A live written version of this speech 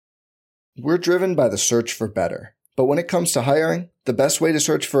We're driven by the search for better. But when it comes to hiring, the best way to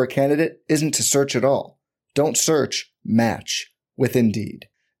search for a candidate isn't to search at all. Don't search, match with Indeed.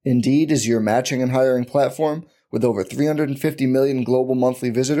 Indeed is your matching and hiring platform with over 350 million global monthly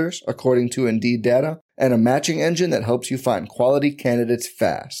visitors, according to Indeed data, and a matching engine that helps you find quality candidates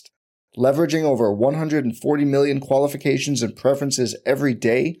fast. Leveraging over 140 million qualifications and preferences every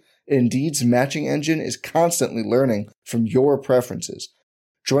day, Indeed's matching engine is constantly learning from your preferences.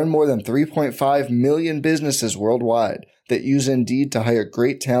 Join more than 3.5 million businesses worldwide that use Indeed to hire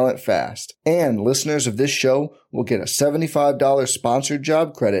great talent fast. And listeners of this show will get a $75 sponsored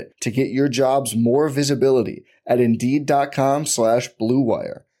job credit to get your jobs more visibility at Indeed.com/Blue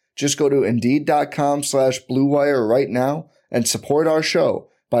Wire. Just go to Indeed.com/Blue Wire right now and support our show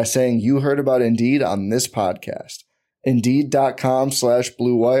by saying you heard about Indeed on this podcast.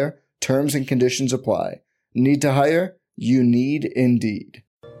 Indeed.com/Blue Wire. Terms and conditions apply. Need to hire? You need Indeed.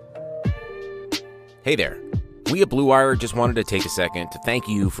 Hey there. We at Blue Wire just wanted to take a second to thank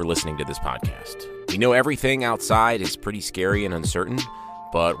you for listening to this podcast. We know everything outside is pretty scary and uncertain,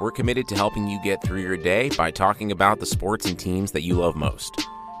 but we're committed to helping you get through your day by talking about the sports and teams that you love most.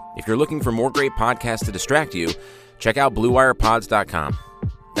 If you're looking for more great podcasts to distract you, check out BlueWirePods.com.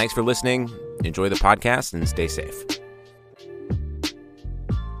 Thanks for listening. Enjoy the podcast and stay safe.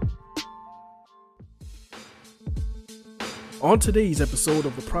 On today's episode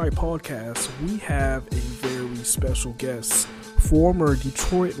of the Pride Podcast, we have a very special guest. Former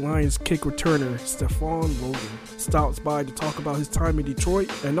Detroit Lions kick returner Stefan Logan stops by to talk about his time in Detroit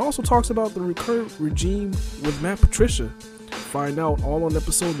and also talks about the current regime with Matt Patricia. Find out all on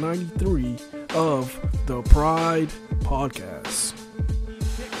episode 93 of the Pride Podcast.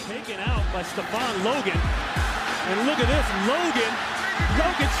 Taken out by Stefan Logan. And look at this, Logan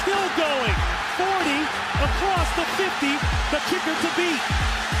still going. 40 across the 50, the kicker to beat.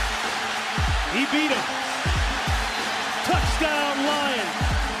 He beat him. Touchdown Lions.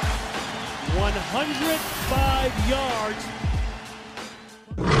 105 yards.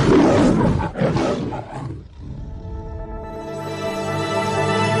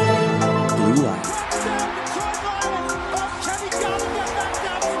 Blue Wire.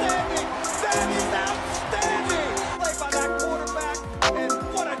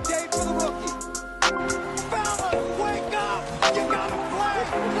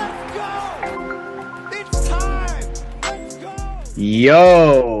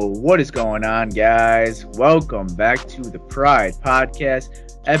 Yo, what is going on, guys? Welcome back to the Pride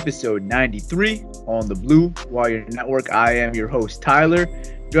Podcast, episode 93 on the Blue Wire Network. I am your host, Tyler,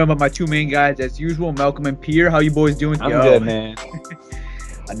 joined by my two main guys as usual, Malcolm and Pierre. How you boys doing? I'm good, man.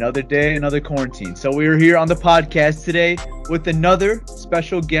 Another day, another quarantine. So we're here on the podcast today with another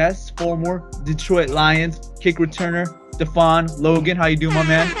special guest, former Detroit Lions kick returner, Stefan Logan. How you doing, my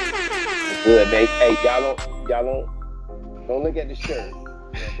man? Good, man. Hey, y'all don't look at the shirt.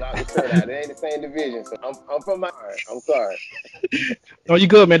 Block the shirt out. It ain't the same division, so I'm from my. I'm sorry. Oh, you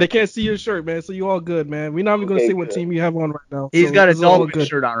good, man? They can't see your shirt, man. So you all good, man. We're not even gonna see what team you have on right now. He's so got his Dolphin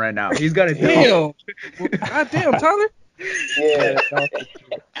shirt on right now. He's got his damn. God damn, Tyler. Yeah.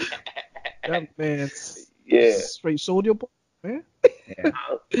 That man. Yeah. Straight soldier boy, man. Yeah.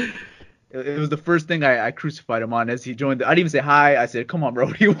 It was the first thing I crucified him on as he joined. I didn't even say hi. I said, "Come on, bro."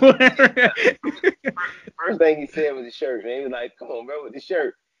 First thing he said was the shirt, man. He was like, "Come on, bro, with the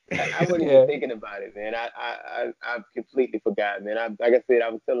shirt." I wasn't even thinking about it, man. I completely forgot, man. Like I said, I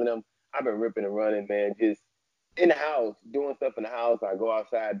was telling them I've been ripping and running, man. Just in the house, doing stuff in the house. I go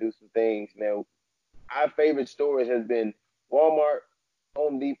outside, do some things, man. Our favorite stores has been Walmart,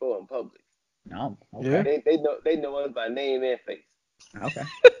 Home Depot, and Publix. No, okay. Yeah. They know us by name and face. Okay.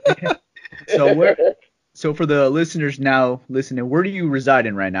 So for the listeners now listening, where do you reside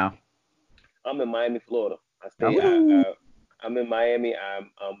in right now? I'm in Miami, Florida. I'm in Miami.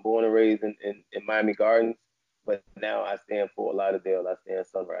 I'm born and raised in Miami Gardens, but now I stay in Fort Lauderdale. I stay in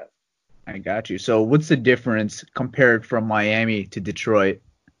Sunrise. I got you. So what's the difference compared from Miami to Detroit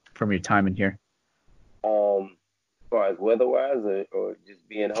from your time in here? As far as weather-wise or just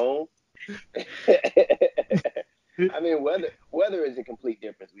being home? I mean, weather is a complete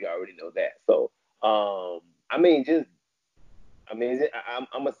difference. We already know that. So, I'm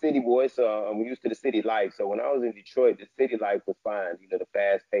a city boy, so I'm used to the city life. So when I was in Detroit, the city life was fine. You know, the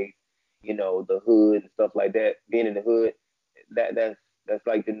fast pace, you know, the hood and stuff like that. Being in the hood, that's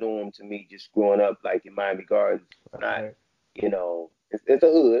like the norm to me. Just growing up, like in Miami Gardens, not, you know, it's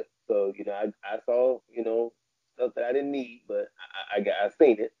a hood. So you know, I saw, you know, stuff that I didn't need, but I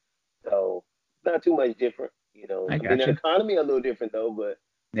seen it. So it's not too much different. You know, the economy a little different though, but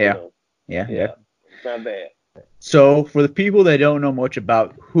yeah, you know, yeah. it's not bad. So for the people that don't know much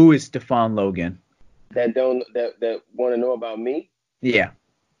about who is Stefan Logan? That want to know about me? Yeah.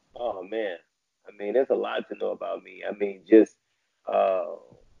 Oh man, I mean, there's a lot to know about me. I mean, just uh,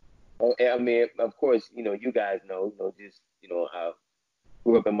 I mean, of course, you guys know, just I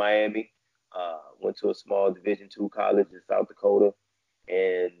grew up in Miami, went to a small Division II college in South Dakota,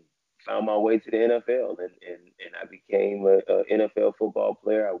 and found my way to the NFL, and I became a NFL football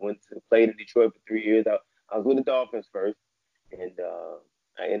player. I played in Detroit for 3 years. I was with the Dolphins first, and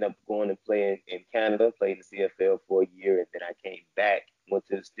I ended up going and playing in Canada, played in the CFL for a year, and then I came back, went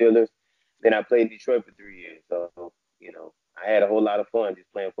to the Steelers. Then I played in Detroit for 3 years. So, I had a whole lot of fun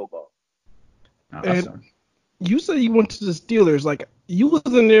just playing football. Awesome. And you said you went to the Steelers. Like, you was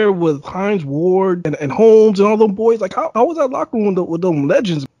in there with Hines Ward and Holmes and all them boys. Like, how was that locker room with them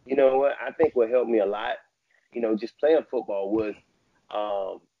legends? You know what? I think what helped me a lot, just playing football was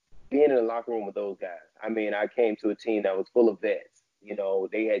being in the locker room with those guys. I mean, I came to a team that was full of vets.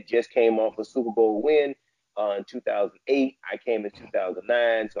 They had just came off a Super Bowl win in 2008. I came in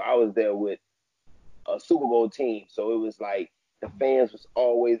 2009, so I was there with a Super Bowl team. So it was like the fans was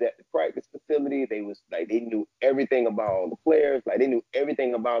always at the practice facility. They was like they knew everything about all the players. Like they knew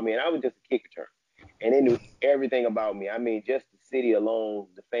everything about me, and I was just a kick return, and they knew everything about me. I mean, just the city alone,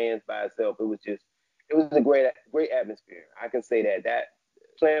 the fans by itself, it was a great atmosphere. I can say that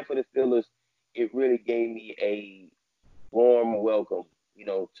playing for the Steelers, it really gave me a warm welcome,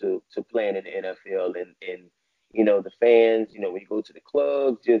 to playing in the NFL and the fans, when you go to the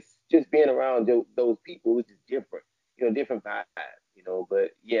clubs, just being around those people was just different, different vibe,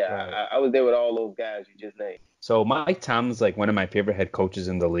 but yeah, Right. I was there with all those guys you just named. So Mike Tomlin's like one of my favorite head coaches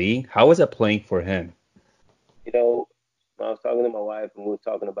in the league. How was it playing for him? When I was talking to my wife and we were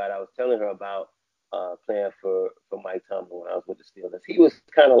talking about, I was telling her about playing for Mike Tomlin when I was with the Steelers. He was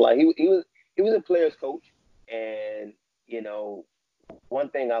kind of like he was a player's coach, and one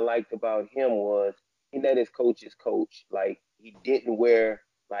thing I liked about him was he let his coaches coach. Like he didn't wear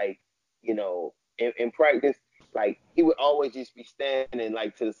like in practice, like he would always just be standing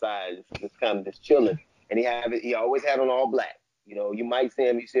like to the side, just kind of just chilling, and he always had on all black. You might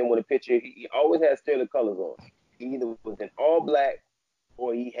you see him with a picture. He always had Steeler colors on. He either was in all black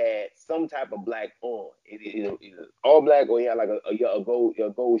or he had some type of black on. Either all black or he had like a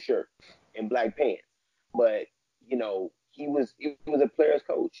gold shirt and black pants. But he was a player's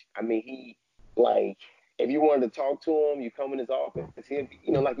coach. I mean, he like if you wanted to talk to him, you come in his office. He'd be,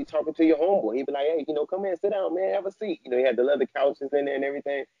 like you talking to your homeboy. He'd be like, hey, come in, sit down, man, have a seat. He had the leather couches in there and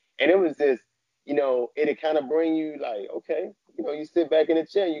everything. And it was just, it'd kind of bring you like, okay, you sit back in the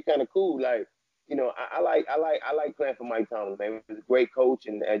chair, you kind of cool, like. I like playing for Mike Tomlin, man. He's a great coach,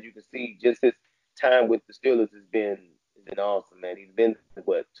 and as you can see, just his time with the Steelers has been awesome, man. He's been to,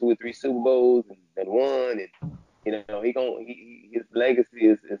 2 or 3 Super Bowls and won, and his legacy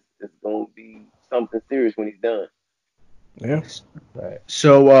is gonna be something serious when he's done. Yeah. Right.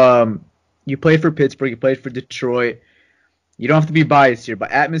 So you played for Pittsburgh, you played for Detroit. You don't have to be biased here,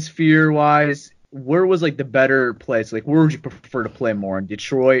 but atmosphere-wise, where was like the better place? Like, where would you prefer to play more, in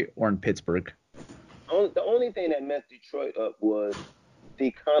Detroit or in Pittsburgh? The only thing that messed Detroit up was the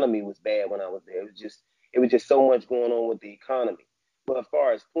economy was bad when I was there. It was just so much going on with the economy. But as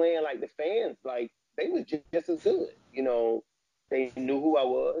far as playing, like the fans, like they was just as good. They knew who I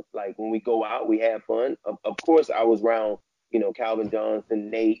was. Like when we go out, we had fun. Of course, I was around, Calvin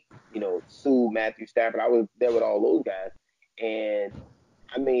Johnson, Nate, Sue, Matthew Stafford. I was there with all those guys, and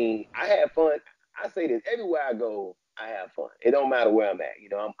I mean, I had fun. I say this everywhere I go. I have fun. It don't matter where I'm at.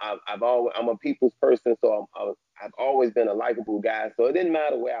 I'm a people's person, so I've always been a likable guy. So it didn't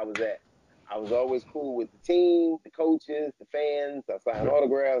matter where I was at. I was always cool with the team, the coaches, the fans. I signed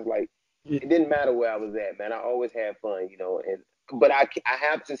autographs. Like it didn't matter where I was at, man. I always had fun, but I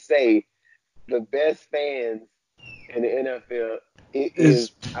have to say, the best fans in the NFL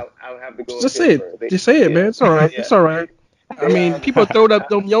is I would have to go. Just say it. Just say it, man. It's all right. Yeah. It's all right. I mean, people throwed up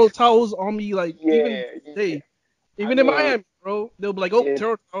them yellow towels on me, like Yeah. even in Miami, bro. They'll be like, "Oh,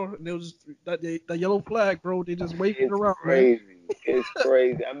 territory," and they'll just that yellow flag, bro. They just wave it around, crazy. man. It's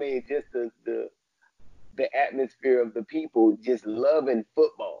crazy. I mean, just the atmosphere of the people just loving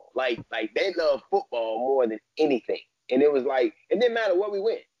football. Like they love football more than anything. And it was like it didn't matter where we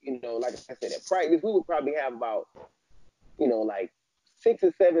went. Like I said, at practice we would probably have about like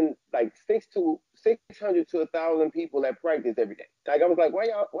 600 to 1,000 people at practice every day. Like I was like, why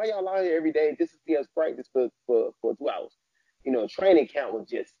y'all out here every day just to see us practice for 2 hours? Training camp was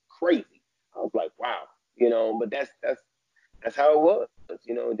just crazy. I was like, wow, but that's how it was.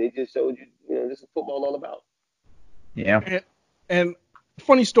 They just showed you, this is football all about. Yeah. And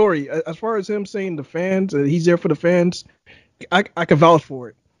funny story. As far as him saying the fans, he's there for the fans. I can vouch for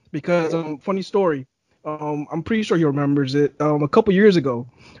it because funny story. I'm pretty sure he remembers it. A couple years ago,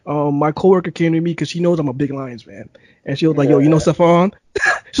 my coworker came to me because she knows I'm a big Lions fan, and she was like, "Yo, you know Stefan?"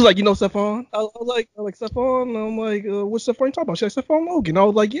 She's like, "You know Stefan?" I was like Stefan. I'm like, "What's Stefan you talking about?" She like, "Stefan Logan." I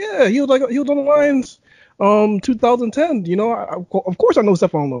was like, "Yeah, he was on the Lions, 2010. You know, of course I know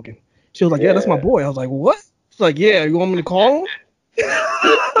Stefan Logan." She was like, "Yeah, that's my boy." I was like, "What?" She's like, "Yeah, you want me to call him?"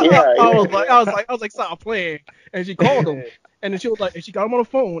 I was like, stop playing. And she called him, and then she was like, and she got him on the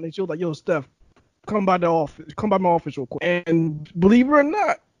phone, and she was like, "Yo, Steph, come by my office real quick." And believe it or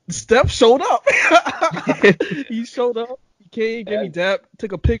not, Steph showed up. He showed up. He came, gave me dap,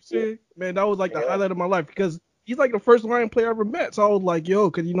 took a picture. Man, that was like the highlight of my life because he's like the first Lion player I ever met. So I was like, yo,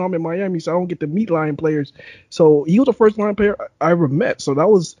 because I'm in Miami, so I don't get to meet Lion players. So he was the first Lion player I ever met. So that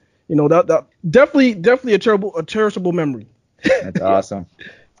was, that definitely a cherishable memory. That's awesome.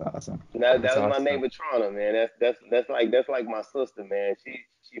 That's awesome. That was my neighbor Trana, man. That's like my sister, man. She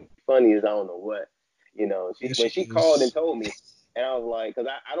funny as I don't know what. When she called and told me, and I was like, because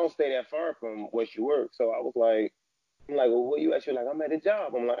I don't stay that far from where she works, so I was like, well, where you at? She was like, I'm at a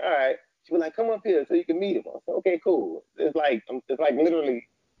job. I'm like, all right. She was like, come up here so you can meet him. I said, okay, cool. It's like literally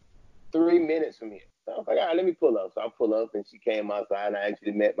 3 minutes from here. So I was like, all right, let me pull up. So I pull up, and she came outside, and I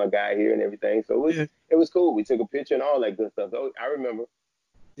actually met my guy here and everything. So it was cool. We took a picture and all that good stuff. So I remember.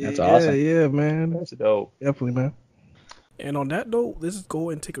 That's awesome. Yeah, man. That's dope. Definitely, man. And on that note, let's go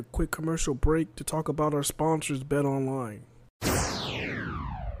and take a quick commercial break to talk about our sponsors, Bet Online.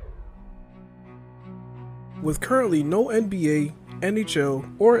 With currently no NBA,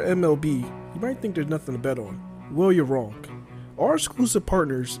 NHL, or MLB, you might think there's nothing to bet on. Well, you're wrong. Our exclusive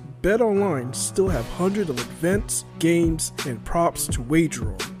partners, Bet Online, still have hundreds of events, games, and props to wager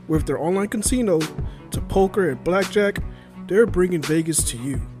on. With their online casino to poker and blackjack, they're bringing Vegas to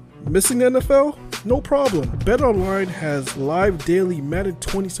you. Missing the NFL? No problem. BetOnline has live daily Madden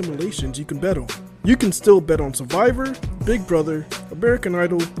 20 simulations you can bet on. You can still bet on Survivor, Big Brother, American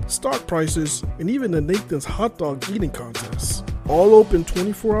Idol, stock prices, and even the Nathan's hot dog eating contest. All open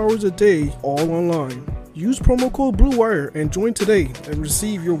 24 hours a day, all online. Use promo code BlueWire and join today and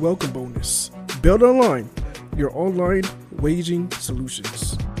receive your welcome bonus. BetOnline, your online wagering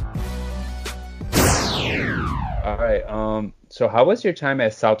solutions. All right. So how was your time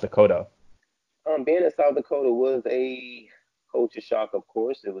at South Dakota? Being in South Dakota was a culture shock, of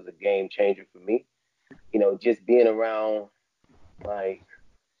course. It was a game changer for me. Just being around like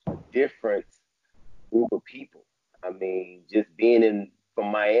a different group of people. I mean, just being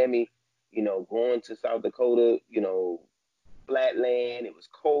from Miami, going to South Dakota, flat land, it was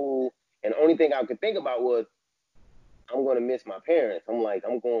cold. And the only thing I could think about was I'm going to miss my parents.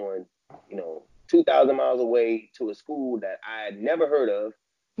 I'm going, 2,000 miles away to a school that I had never heard of,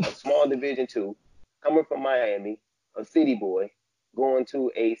 a small Division II, coming from Miami, a city boy, going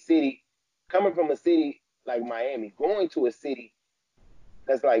to a city, coming from a city like Miami, going to a city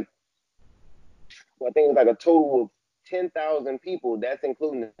that's like, I think it's like a total of 10,000 people. That's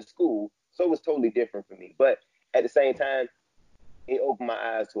including the school. So it was totally different for me. But at the same time, it opened my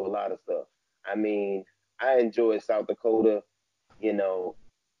eyes to a lot of stuff. I mean, I enjoyed South Dakota. It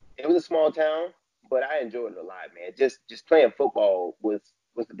was a small town, but I enjoyed it a lot, man. Just playing football was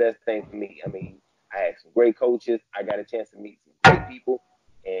the best thing for me. I mean, I had some great coaches. I got a chance to meet some great people,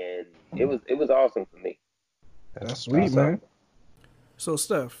 and it was awesome for me. That's sweet, man. So,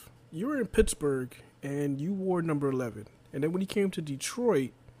 Steph, you were in Pittsburgh, and you wore number 11. And then when you came to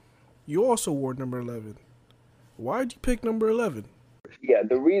Detroit, you also wore number 11. Why did you pick number 11? Yeah,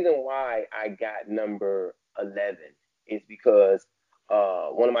 the reason why I got number 11 is because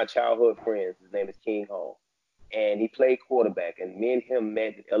one of my childhood friends, his name is King Hall, and he played quarterback. And me and him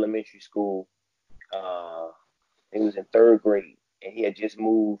met in elementary school. He was in 3rd grade, and he had just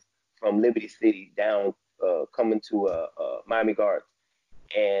moved from Liberty City down, coming to Miami Gardens.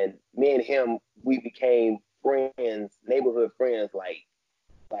 And me and him, we became friends, neighborhood friends, like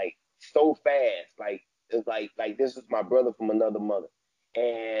so fast. Like it's like this is my brother from another mother.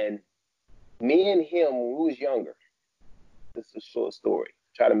 And me and him, when we was younger, this is a short story.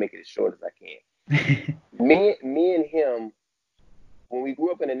 Try to make it as short as I can. me and him, when we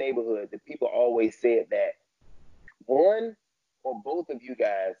grew up in the neighborhood, the people always said that one or both of you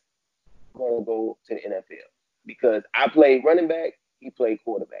guys are going to go to the NFL. Because I played running back, he played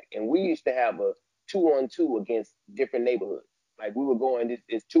quarterback. And we used to have a 2-on-2 against different neighborhoods. Like we were going,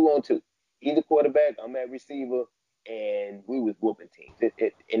 it's 2-on-2. He's a quarterback, I'm at receiver, and we was whooping teams.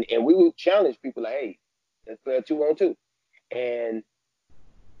 And we would challenge people like, hey, let's play a 2-on-2. And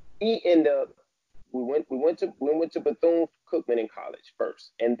he ended up we went to Bethune-Cookman in college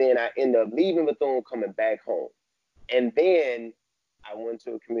first, and then I ended up leaving Bethune, coming back home, and then I went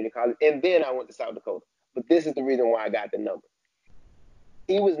to a community college, and then I went to South Dakota. But this is the reason why I got the number.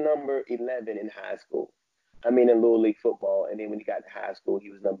 He was number 11 in high school. I mean, in Little League football, and then when he got to high school, he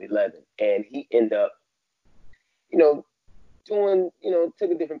was number 11, and he ended up, doing,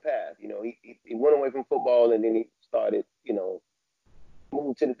 took a different path. He went away from football, and then he started,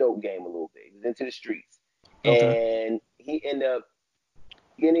 moved to the dope game a little bit. He was into the streets. Okay. And he ended up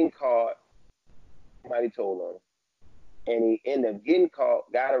getting caught. Somebody told on him. And he ended up getting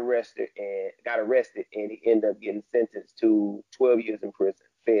caught, got arrested, and he ended up getting sentenced to 12 years in prison,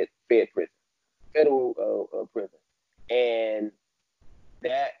 fed prison, federal prison. And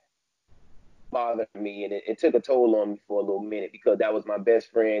that bothered me, and it took a toll on me for a little minute, because that was my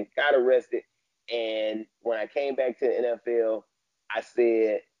best friend, got arrested. And when I came back to the NFL, I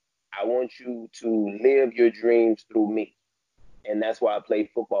said, I want you to live your dreams through me. And that's why I played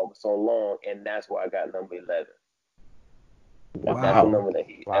football for so long, and that's why I got number 11. Wow. That's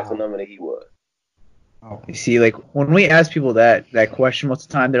the number that he was. Oh, you see, like, when we ask people that question most of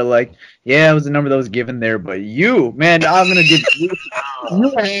the time, they're like, yeah, it was the number that was given there, but you, man, I'm going to give you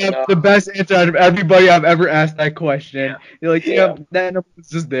have the best answer out of everybody I've ever asked that question. You're like, yeah, that number was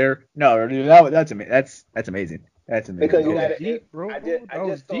just there. No, dude, that's amazing. That's amazing. That's amazing. Because you got deep, bro. I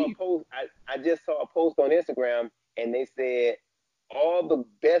just saw a post on Instagram, and they said all the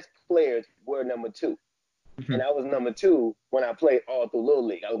best players were number 2. Mm-hmm. And I was number 2 when I played all through Little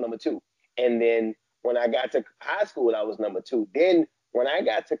League. I was number 2. And then when I got to high school, I was number 2. Then when I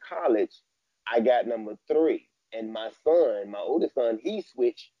got to college, I got number 3. And my oldest son, he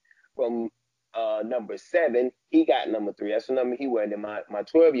switched from number 7. He got number 3. That's the number he wore. And then my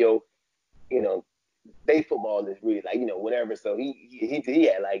 12-year-old, day football is really like, whatever. So he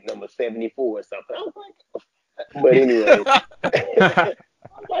had like number 74 or something. I was like, but anyway, I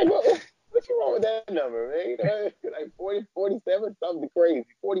was like, what's wrong with that number, man? Like 40, 47, something crazy,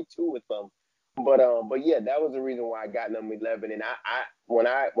 42 or something. But yeah, that was the reason why I got number 11. And when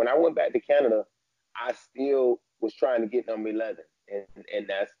I went back to Canada, I still was trying to get number 11, and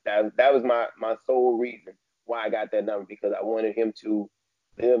that was my sole reason why I got that number, because I wanted him to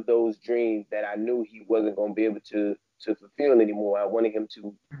live those dreams that I knew he wasn't going to be able to fulfill anymore. I wanted him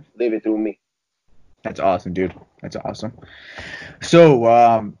to live it through me. That's awesome, dude. That's awesome.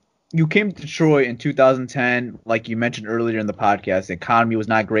 So, you came to Detroit in 2010, like you mentioned earlier in the podcast. The economy was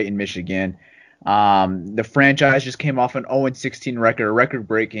not great in Michigan. The franchise just came off an 0-16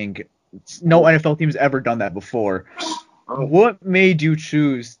 record-breaking. No NFL team's ever done that before. What made you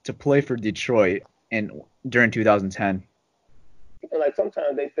choose to play for Detroit during 2010? Like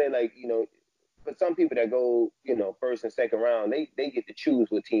sometimes they say, like, for some people that go, first and second round, they get to choose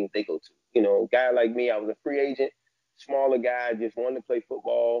what teams they go to. A guy like me, I was a free agent, smaller guy, just wanted to play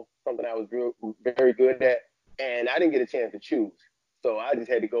football, something I was very good at, and I didn't get a chance to choose. So I just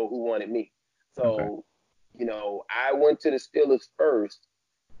had to go who wanted me. So, okay. I went to the Steelers first,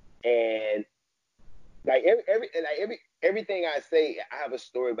 and like everything I say, I have a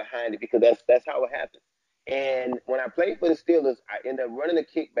story behind it, because that's how it happened. And when I played for the Steelers, I ended up running a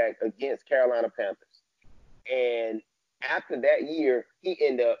kickback against Carolina Panthers. And after that year, he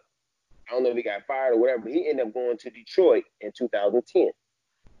ended up, I don't know if he got fired or whatever, but he ended up going to Detroit in 2010.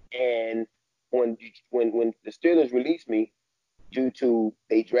 And when the Steelers released me, due to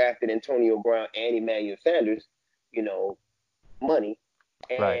they drafted Antonio Brown and Emmanuel Sanders, money.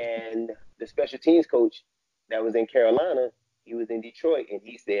 And the special teams coach that was in Carolina, he was in Detroit, and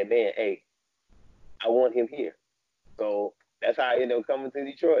he said, man, hey, I want him here. So that's how I ended up coming to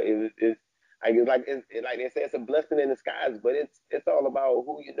Detroit. It's like they say, it's a blessing in disguise, but it's all about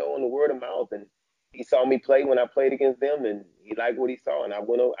who you know and the word of mouth. And he saw me play when I played against them, and he liked what he saw. And I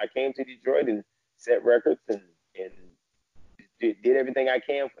came to Detroit and set records and did everything I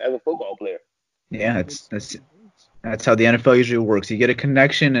can as a football player. Yeah, that's how the NFL usually works. You get a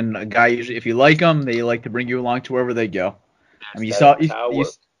connection, and a guy usually, if you like them, they like to bring you along to wherever they go. I mean,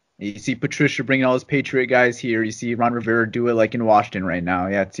 you see Patricia bringing all those Patriot guys here. You see Ron Rivera do it like in Washington right now.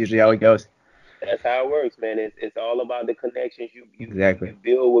 Yeah, it's usually how it goes. That's how it works, man. It's all about the connections you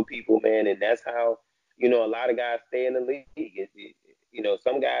build with people, man, and that's how a lot of guys stay in the league.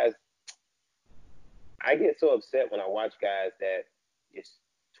 Some guys, I get so upset when I watch guys that just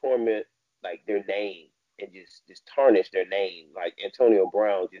torment like their name and just tarnish their name, like Antonio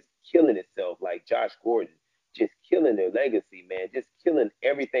Brown just killing himself, like Josh Gordon just killing their legacy, man, just killing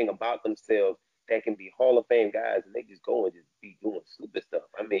everything about themselves that can be Hall of Fame guys, and they just go and just be doing stupid stuff.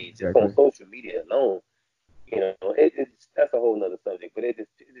 I mean, just on social media alone, that's a whole nother subject, but it just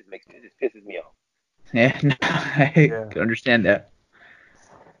pisses me off. Yeah, no, I can understand that.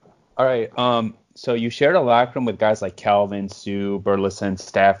 All right. So you shared a locker room with guys like Calvin, Sue, Burleson,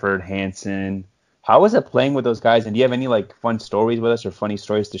 Stafford, Hanson. How was it playing with those guys? And do you have any like fun stories with us or funny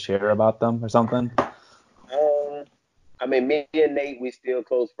stories to share about them or something? I mean, me and Nate, we still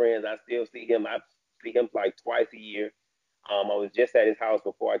close friends. I still see him. I see him like twice a year. I was just at his house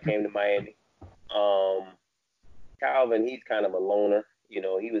before I came to Miami. Um, Calvin, he's kind of a loner. He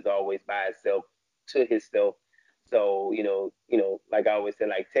was always by himself, to himself. So, like I always said,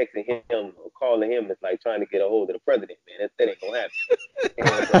 like texting him or calling him is like trying to get a hold of the president, man. That ain't gonna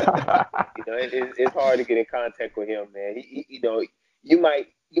happen. And it's hard to get in contact with him, man. You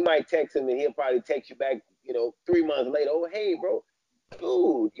might text him and he'll probably text you back, 3 months later. Oh, hey, bro,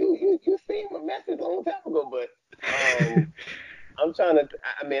 dude, you seen my message a long time ago, but I'm trying to.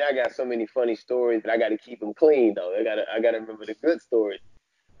 I mean, I got so many funny stories, but I got to keep them clean though. I gotta remember the good stories.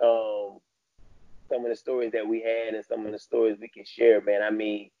 Um, some of the stories that we had and some of the stories we can share, man. I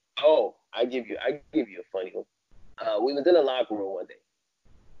mean, I give you a funny one. We was in a locker room one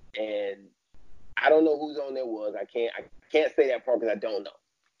day, and I don't know whose on there was. I can't say that part because I don't know.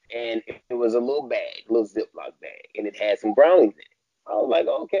 And it was a little bag, little Ziploc bag, and it had some brownies in it. I was like,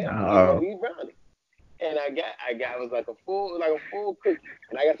 okay, I'm gonna Oh, eat brownies. And I got it was like a full cookie.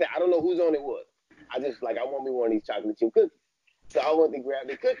 And like I said, I don't know whose on it was. I want me one of these chocolate chip cookies. So I went to grab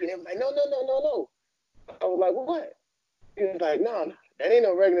the cookie, and they was like, no, no, no, no, no. I was like, what? He was like, no, no, that ain't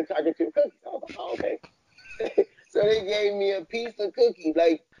no regular chocolate chip cookie. I was like, oh, okay. So they gave me a piece of cookie,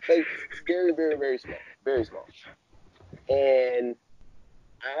 like very, very, very small, very small. And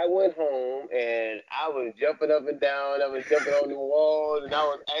I went home and I was jumping up and down. I was jumping on the walls and I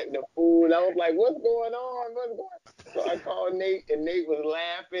was acting a fool. And I was like, "What's going on? What's going on?" So I called Nate and Nate was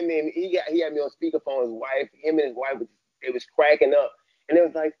laughing and he had me on speakerphone. His wife, him and his wife, it was cracking up. And it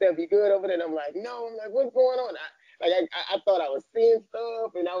was like, "Steph, you good over there?" And I'm like, "No." I'm like, "What's going on?" I thought I was seeing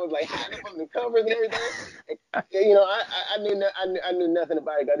stuff and I was like hiding up under the covers and everything. And, I knew nothing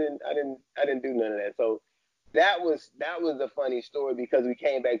about it. I didn't do none of that. So that was a funny story because we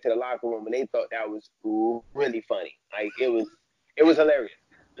came back to the locker room and they thought that was really funny. Like it was hilarious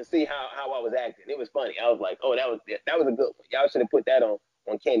to see how I was acting. It was funny. I was like, oh, that was a good one. Y'all should have put that on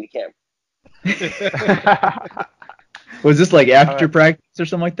Candy Camera. was this like after practice or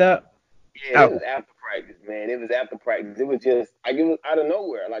something like that? Yeah, it was after practice, man. It was after practice. It was just like it was out of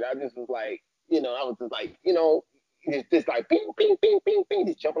nowhere. Like I just was like, I was just like, just like ping, ping, ping, ping, ping,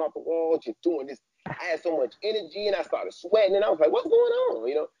 just jumping off the wall, just doing this. I had so much energy, and I started sweating, and I was like, "What's going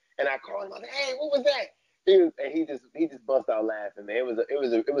on?" And I called him. I was like, "Hey, what was that?" He just bust out laughing, man. It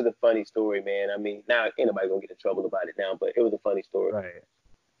was a funny story, man. I mean, now ain't nobody gonna get in trouble about it now, but it was a funny story. Right.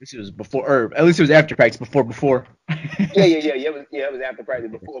 This was before, or at least it was after practice. Before. Yeah. It was after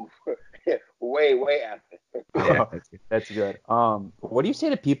practice, before, yeah, way after. Yeah. Oh, that's good. What do you say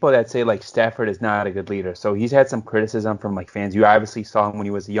to people that say like Stafford is not a good leader? So he's had some criticism from like fans. You obviously saw him when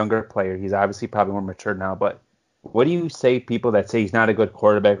he was a younger player. He's obviously probably more mature now. But what do you say to people that say he's not a good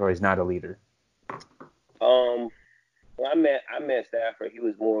quarterback or he's not a leader? Well, I met Stafford. He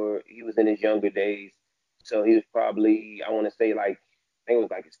was in his younger days, so he was probably, I want to say, like, I think it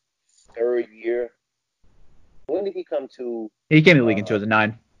was like his third year. When did he come to? He came in the league in Uh,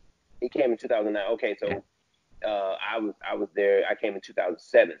 2009. he came in 2009. Okay, Yeah. so I was there. I came in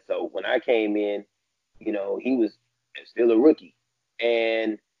 2007. So when I came in, he was still a rookie,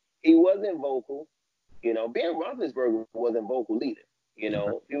 and he wasn't vocal. Ben Roethlisberger wasn't vocal either.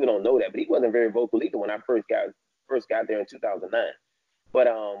 People don't know that, but he wasn't very vocal either when I first got there in 2009. But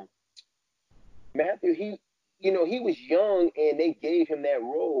Matthew, he was young, and they gave him that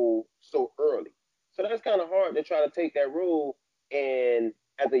role so early. So that's kind of hard to try to take that role and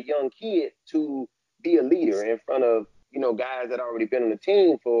as a young kid to be a leader in front of guys that already been on the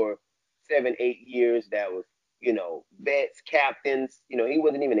team for 7, 8 years. That was vets, captains. He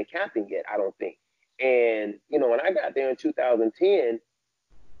wasn't even a captain yet, I don't think. And when I got there in 2010,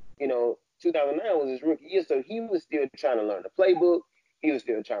 2009 was his rookie year, so he was still trying to learn the playbook. He was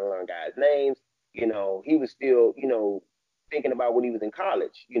still trying to learn guys' names. He was still, thinking about when he was in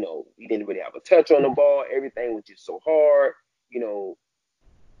college. He didn't really have a touch on the ball. Everything was just so hard, you know,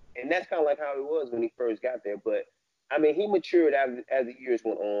 and that's kind of like how it was when he first got there. But I mean, he matured as the years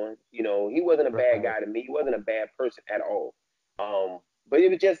went on. He wasn't a bad Right. guy to me. He wasn't a bad person at all. But it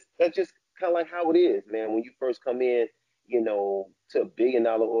was that's just kind of like how it is, man. When you first come in, to a $1 billion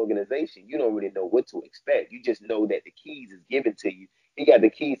organization, you don't really know what to expect. You just know that the keys is given to you. He got the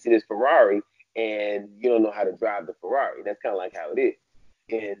keys to this Ferrari, and you don't know how to drive the Ferrari. That's kind of like how it is.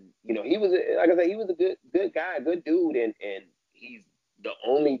 And he was like I said, he was a good guy, good dude, and he's the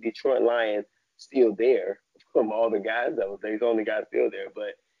only Detroit Lion still there from all the guys that was there. He's the only guy still there.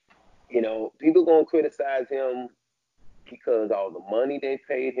 But, people going to criticize him because all the money they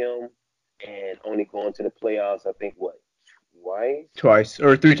paid him and only going to the playoffs, I think, Twice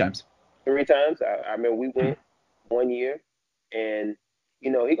or three times. 3 times. I remember we went 1 year, and he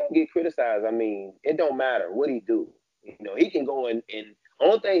gonna get criticized. I mean, it don't matter what he do. He can go and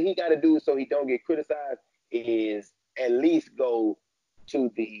only thing he got to do so he don't get criticized is at least go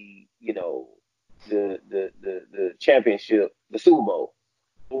to the the championship, the Super Bowl,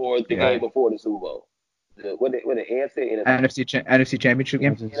 or the game before the Super Bowl. The NFC championship game. NFC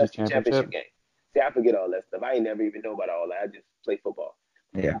championship game. See, I forget all that stuff. I ain't never even know about all that. I just play football.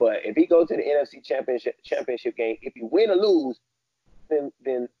 Yeah. But if he goes to the NFC championship game, if you win or lose,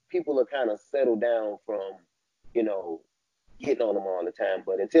 then people are kind of settled down from, getting on them all the time.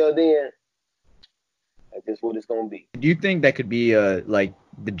 But until then, that's just what it's gonna be. Do you think that could be like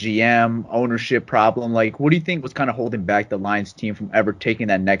the GM ownership problem? Like, what do you think was kind of holding back the Lions team from ever taking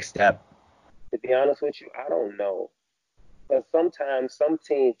that next step? To be honest with you, I don't know. But sometimes some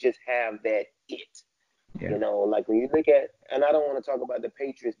teams just have that it. Yeah. Like when you look at, and I don't want to talk about the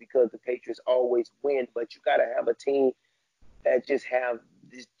Patriots because the Patriots always win, but you got to have a team that just have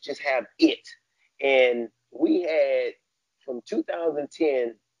it. And we had from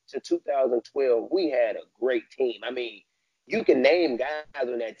 2010 to 2012, we had a great team. I mean, you can name guys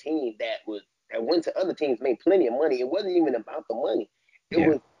on that team that went to other teams, made plenty of money. It wasn't even about the money.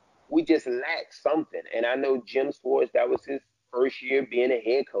 We just lacked something. And I know Jim Schwartz, that was his first year being a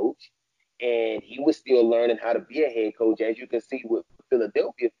head coach. And he was still learning how to be a head coach. As you can see with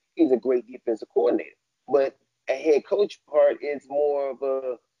Philadelphia, he's a great defensive coordinator. But a head coach part is more of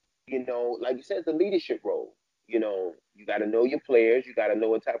a, like you said, it's a leadership role. You got to know your players. You got to know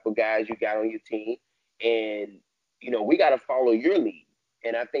what type of guys you got on your team. And, we got to follow your lead.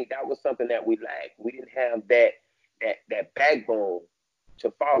 And I think that was something that we lacked. We didn't have that backbone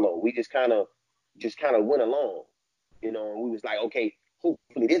to follow. We just kind of went along, and we was like, okay,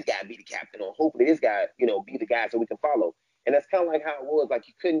 hopefully this guy be the captain, or hopefully this guy, be the guy so we can follow. And that's kind of like how it was. Like,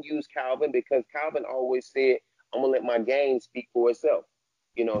 you couldn't use Calvin because Calvin always said, I'm gonna let my game speak for itself.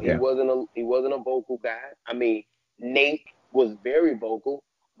 He wasn't a vocal guy. I mean, Nate was very vocal,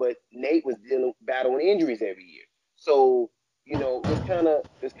 but Nate was battling injuries every year. So, it's kind of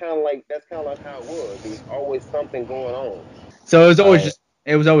like that's kind of like how it was. There was always something going on. So it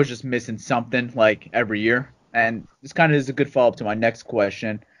was always just missing something like every year. And this kind of is a good follow-up to my next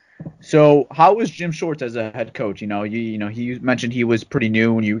question. So how was Jim Schwartz as a head coach? He mentioned he was pretty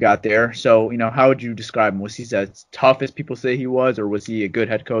new when you got there. So, how would you describe him? Was he as tough as people say he was, or was he a good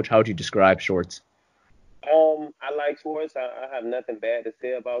head coach? How would you describe Schwartz? I like Schwartz. I have nothing bad to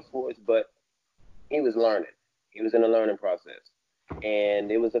say about Schwartz, but he was learning. He was in a learning process. And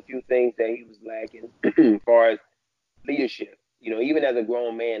there was a few things that he was lacking as far as leadership. Even as a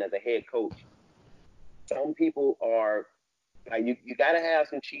grown man, as a head coach, some people are like, you got to have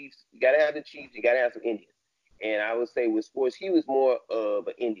some Chiefs. You got to have the Chiefs. You got to have some Indians. And I would say with Schwartz, he was more of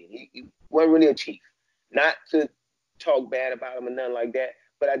an Indian. He wasn't really a Chief. Not to talk bad about him or nothing like that,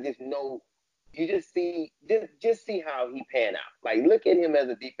 but I just know you just see how he pan out. Like, look at him as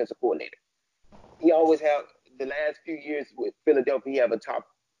a defensive coordinator. He always have the last few years with Philadelphia. He have a top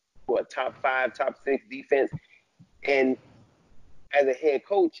 5, top 6 defense, and as a head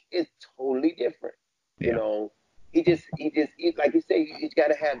coach, it's totally different. Yeah. He like you say, you got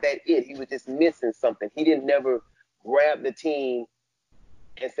to have that it. He was just missing something. He didn't never grab the team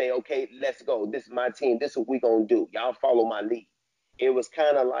and say, okay, let's go. This is my team. This is what we're going to do. Y'all follow my lead. It was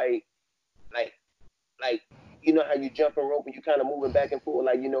kind of like, how you jump and rope and you kind of moving back and forth,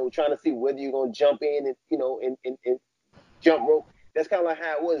 trying to see whether you're going to jump in and jump rope. That's kind of like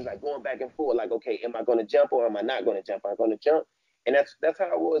how it was, like going back and forth. Like, okay, am I going to jump or am I not going to jump? Am I going to jump? And that's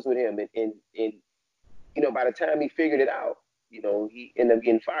how it was with him. And by the time he figured it out, he ended up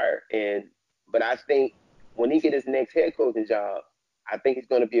getting fired. But I think when he get his next head coaching job, I think he's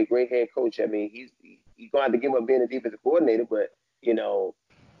going to be a great head coach. I mean, he's going to have to give up being a defensive coordinator, but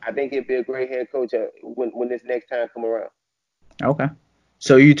I think he'd be a great head coach when this next time come around. Okay.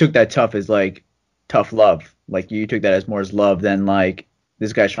 So you took that tough as like tough love. Like you took that as more as love than like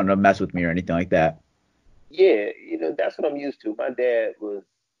this guy's trying to mess with me or anything like that. Yeah, that's what I'm used to. My dad was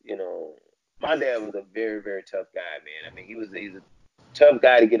a very, very tough guy, man. I mean, he's a tough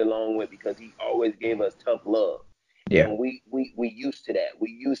guy to get along with because he always gave us tough love. Yeah. And we used to that.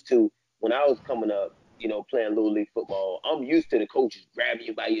 We used to, when I was coming up, playing Little League football, I'm used to the coaches grabbing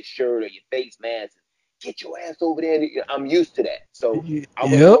you by your shirt or your face mask and get your ass over there. I'm used to that. So I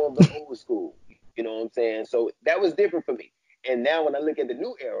was more of the old school. You know what I'm saying? So that was different for me. And now when I look at the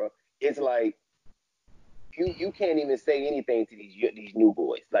new era, it's like you can't even say anything to these new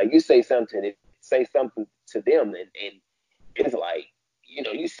boys. Like, you say something to them, and it's like,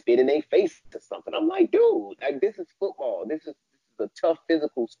 you spit in their face or something. I'm like, dude, like, this is football. This is a tough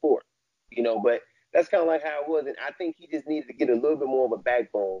physical sport, But that's kind of like how it was, and I think he just needed to get a little bit more of a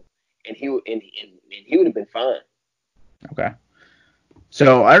backbone, and he would have been fine. Okay.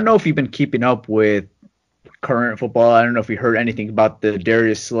 So I don't know if you've been keeping up with current football. I don't know if you heard anything about the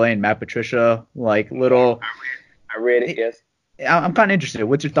Darius Slay and Matt Patricia, like, little. I read it, yes. I'm kind of interested.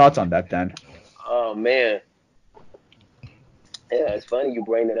 What's your thoughts on that then? Oh man, yeah, it's funny you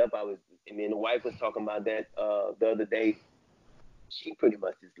bring it up. The wife was talking about that the other day. She pretty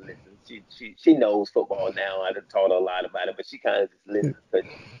much just listens. She knows football now. I done taught her a lot about it, but she kind of just listens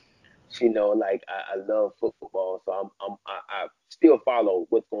because she know, like, I love football, so I still follow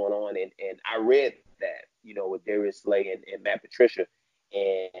what's going on, and I read that, with Darius Slay and Matt Patricia,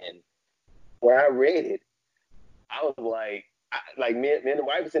 and when I read it, I was like, me and the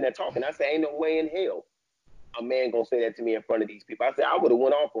wife was in there talking. I said, ain't no way in hell a man gonna say that to me in front of these people. I said, I would have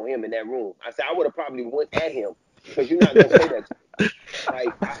went off on him in that room. I said, I would have probably went at him because you're not gonna say that to me.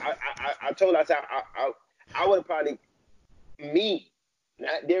 Like, I told her, I said, I would have probably, me,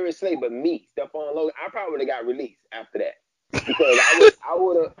 not Darius Slay, but me, Stefan Logan, I probably would have got released after that because I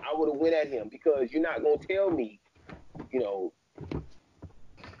would have went at him because you're not gonna tell me,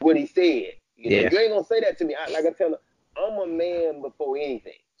 what he said. You ain't gonna say that to me. Like I tell her, I'm a man before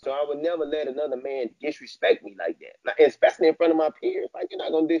anything. So I would never let another man disrespect me like that. Like, especially in front of my peers. Like, you're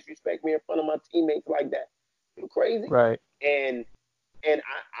not gonna disrespect me in front of my teammates like that. You crazy? Right. And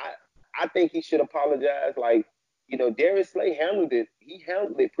I think he should apologize. Like, Darius Slay handled it. He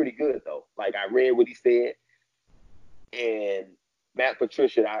handled it pretty good though. Like, I read what he said. And Matt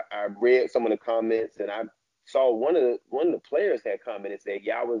Patricia, I read some of the comments, and I saw one of the players had commented and said,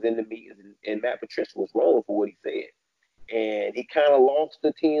 yeah, I was in the meetings, and Matt Patricia was wrong for what he said. And he kind of lost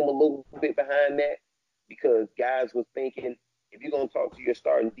the team a little bit behind that because guys was thinking, if you're going to talk to your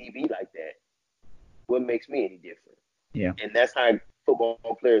starting DB like that, what makes me any different? Yeah. And that's how football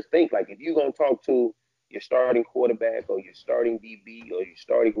players think. Like, if you're going to talk to your starting quarterback or your starting DB or your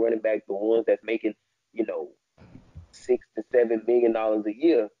starting running back, the ones that's making, $6 to $7 million a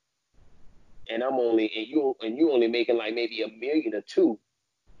year, and you only making like maybe $1 million or $2 million,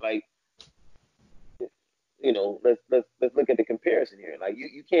 like, let's look at the comparison here. Like,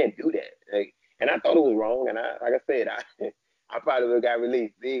 you can't do that. Like, and I thought it was wrong. And like I said, I probably would have got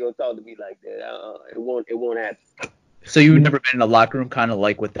released. They ain't gonna talk to me like that. It won't happen. So you've never been in a locker room kind of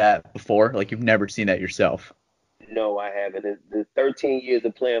like with that before? Like, you've never seen that yourself? No, I haven't. The 13 years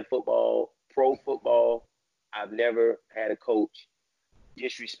of playing football, pro football, I've never had a coach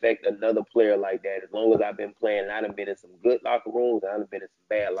disrespect another player like that. As long as I've been playing, and I done been in some good locker rooms, and I done been in some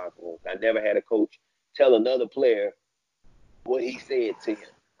bad locker rooms. I never had a coach tell another player what he said to him.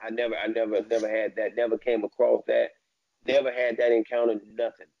 I never had that. Never came across that. Never had that encounter.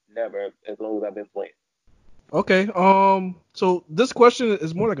 Nothing. Never. As long as I've been playing. Okay. So this question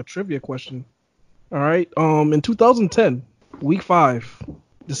is more like a trivia question. All right. In 2010, Week 5,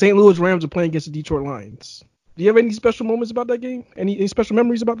 the St. Louis Rams are playing against the Detroit Lions. Do you have any special moments about that game? Any special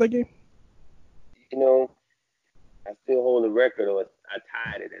memories about that game? I still hold the record, or I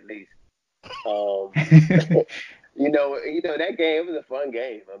tied it at least. That game was a fun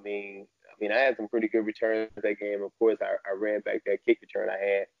game. I mean, I had some pretty good returns that game. Of course, I ran back that kick return I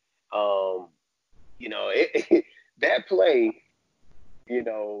had. That play,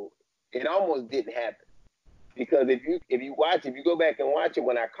 it almost didn't happen because if you go back and watch it,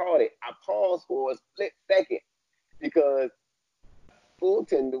 when I caught it, I paused for a split second because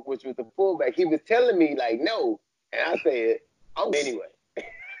Fulton, which was the fullback, he was telling me like no, and I said I'm going anyway.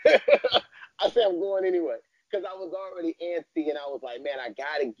 I said I'm going anyway because I was already antsy and I was like, man, I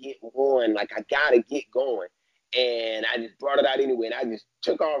gotta get one, like I gotta get going, and I just brought it out anyway, and I just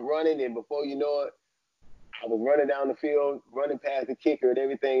took off running, and before you know it, I was running down the field, running past the kicker and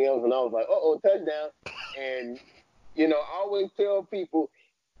everything else, and I was like, touchdown. And I always tell people,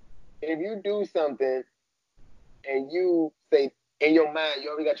 if you do something and you say in your mind, you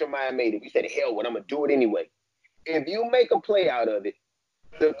already got your mind made up. You said, hell, what, I'm gonna do it anyway. If you make a play out of it,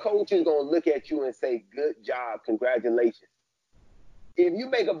 the coach is gonna look at you and say, good job, congratulations. If you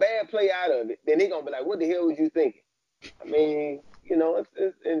make a bad play out of it, then they're gonna be like, what the hell was you thinking? I mean, you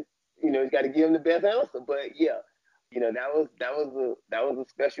got to give him the best answer. But yeah, that was a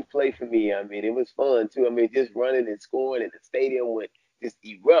special play for me. I mean, it was fun too. I mean, just running and scoring, and the stadium would just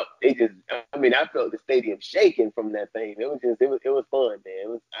erupt. I felt the stadium shaking from that thing. It was fun,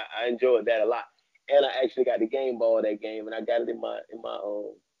 man. I enjoyed that a lot, and I actually got the game ball that game, and I got it in my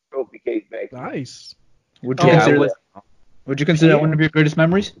trophy case back. Nice. Would you Oh, consider yeah, that? Would you consider that one of your greatest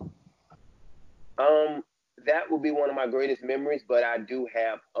memories? That would be one of my greatest memories, but I do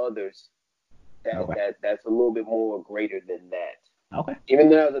have others that's a little bit more greater than that. Okay.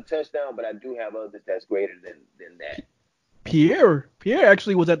 Even though it was a touchdown, but I do have others that's greater than that. Pierre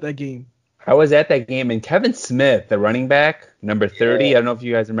actually was at that game. I was at that game, and Kevin Smith, the running back, number 30, Yeah. I don't know if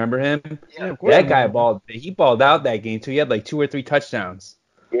you guys remember him. Yeah, of course. That guy balled out that game too. He had like 2 or 3 touchdowns.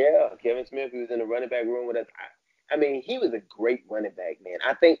 Yeah, Kevin Smith, he was in the running back room with us. I mean, he was a great running back, man.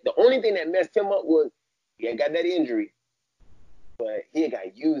 I think the only thing that messed him up was he had got that injury, but he had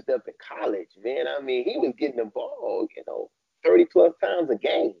got used up in college, man. I mean, he was getting the ball, 30 plus times a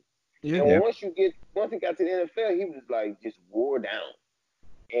game. Yeah. And once he got to the NFL, he was like just wore down.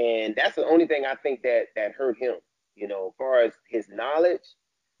 And that's the only thing I think that hurt him, as far as his knowledge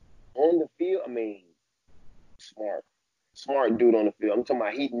on the field. I mean, smart dude on the field. I'm talking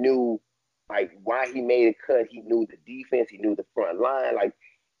about he knew like why he made a cut. He knew the defense. He knew the front line. Like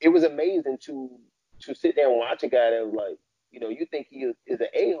it was amazing to sit there and watch a guy that was like, you think he is an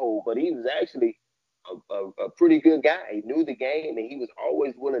a-hole, but he was actually a pretty good guy. He knew the game, and he was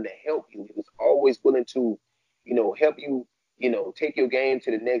always willing to help you. He was always willing to, help you, take your game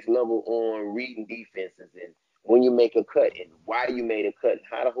to the next level on reading defenses and when you make a cut and why you made a cut and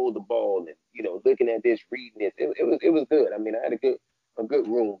how to hold the ball and, looking at this, reading this. It was good. I mean, I had a good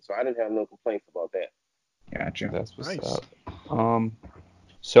room, so I didn't have no complaints about that. Gotcha. That's what's Nice. up.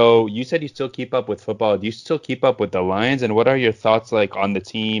 So you said you still keep up with football. Do you still keep up with the Lions? And what are your thoughts like on the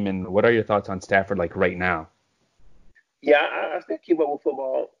team? And what are your thoughts on Stafford like right now? Yeah, I still keep up with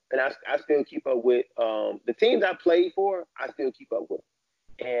football, and I still keep up with the teams I played for. I still keep up with,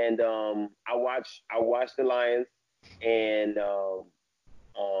 and I watch the Lions, and I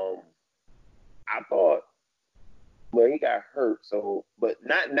thought, well, he got hurt, so but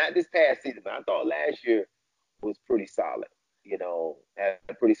not this past season, but I thought last year was pretty solid. Had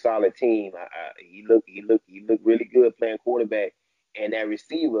a pretty solid team. He looked really good playing quarterback, and that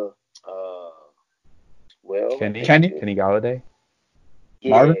receiver. Kenny Galladay?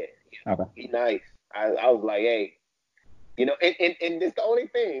 Yeah, Marvin? Okay. he nice. I was like, hey, and it's the only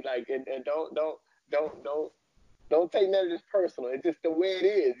thing. Like, and don't take none of this personal. It's just the way it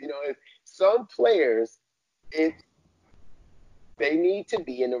is. It's some players, they need to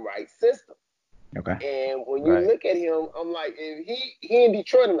be in the right system. Okay. And when you look at him, I'm like, if he in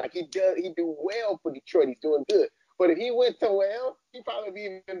Detroit, I'm like, he do well for Detroit. He's doing good. But if he went somewhere else, he'd probably be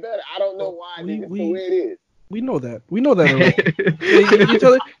even better. I don't know why. It's the way it is. We know that. We know that already. you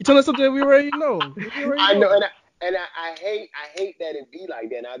tell us something that we already know. I know, and I hate that it be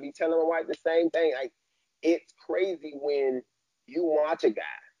like that. And I be telling my wife the same thing. Like, it's crazy when you watch a guy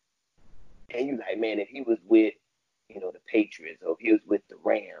and you like, man, if he was with, the Patriots, or if he was with the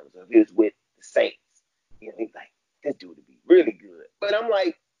Rams, or if he was with the Saints, he's like, this dude would be really good. But I'm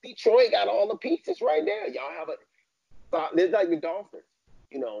like, Detroit got all the pieces right there. Y'all have it's like the Dolphins,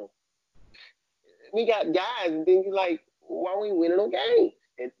 we got guys, and then you're like, why we winning no games?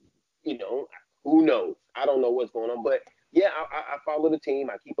 And, who knows? I don't know what's going on. But, yeah, I follow the team.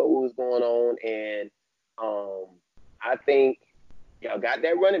 I keep up with what's going on. And I think y'all got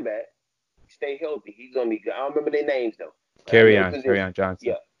that running back. Stay healthy. He's going to be good. I don't remember their names, though. Kerryon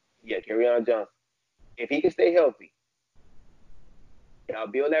Johnson. Yeah, Kerryon Johnson. If he can stay healthy, y'all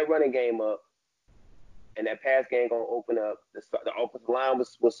build that running game up, and that pass game going to open up. The offensive line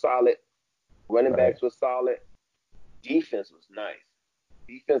was solid. Running backs was solid. Defense was nice.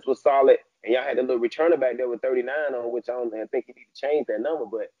 Defense was solid. And y'all had a little returner back there with 39 on, which I think you need to change that number,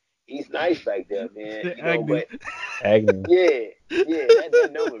 but he's nice back there, man. Agnew. Yeah, that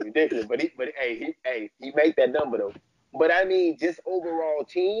number ridiculous. But he made that number though. But I mean, just overall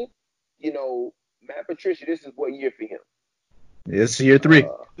team, Matt Patricia, this is what year for him? It's year 3.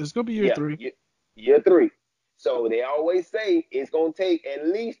 It's gonna be year 3. Year 3. So they always say it's gonna take at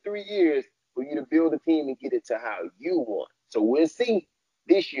least 3 years for you to build a team and get it to how you want. So we'll see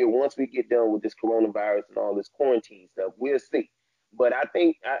this year once we get done with this coronavirus and all this quarantine stuff. We'll see. But I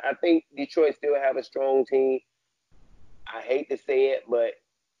think Detroit still have a strong team. I hate to say it, but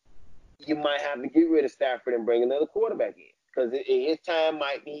you might have to get rid of Stafford and bring another quarterback in because his time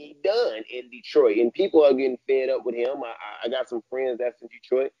might be done in Detroit. And people are getting fed up with him. I got some friends that's in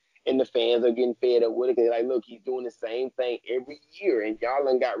Detroit, and the fans are getting fed up with it because they're like, look, he's doing the same thing every year, and y'all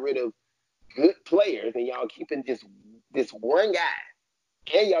done got rid of good players, and y'all keeping just this one guy,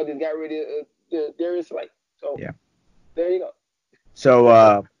 and y'all just got rid of Darius Slay. So there you go.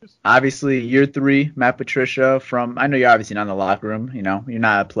 So obviously year 3, Matt Patricia. I know you're obviously not in the locker room. You're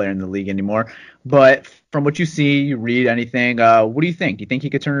not a player in the league anymore. But from what you see, you read anything. What do you think? Do you think he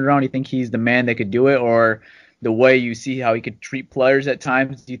could turn it around? Do you think he's the man that could do it, or the way you see how he could treat players at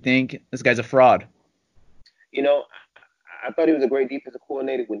times? Do you think this guy's a fraud? I thought he was a great defensive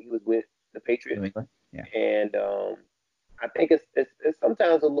coordinator when he was with the Patriots. Yeah. And I think it's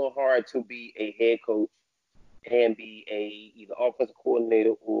sometimes a little hard to be a head coach and be either offensive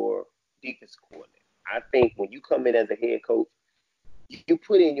coordinator or defensive coordinator. I think when you come in as a head coach, you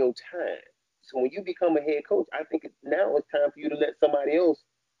put in your time. So when you become a head coach, I think now it's time for you to let somebody else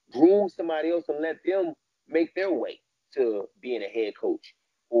groom somebody else and let them make their way to being a head coach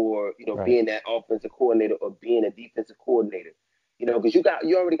or Right. being that offensive coordinator or being a defensive coordinator. Because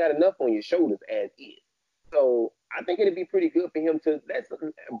you already got enough on your shoulders as is. So I think it'd be pretty good for him to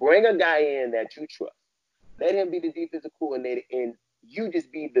bring a guy in that you trust. Let him be the defensive coordinator, and you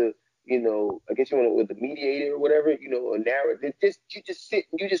just be the, I guess you want to with the mediator or whatever, a narrative. You just sit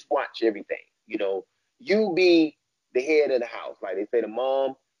and you just watch everything. You be the head of the house. Like they say, the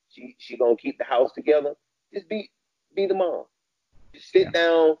mom, she gonna keep the house together. Just be the mom. Just sit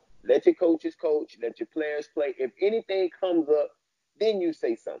down, let your coaches coach, let your players play. If anything comes up, then you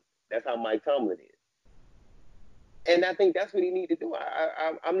say something. That's how Mike Tomlin is. And I think that's what he need to do.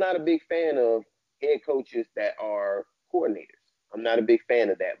 I'm not a big fan of head coaches that are coordinators. I'm not a big fan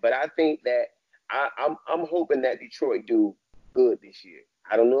of that. But I think that I'm hoping that Detroit do good this year.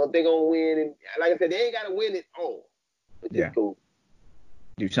 I don't know if they're gonna win, and like I said, they ain't gotta win it all. But just go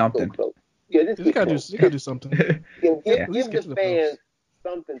do something. Go close. Yeah, just you gotta do something. Give the fans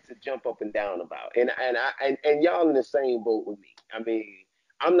something to jump up and down about. And y'all in the same boat with me. I mean,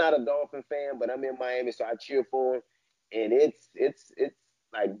 I'm not a Dolphin fan, but I'm in Miami, so I cheer for them. And it's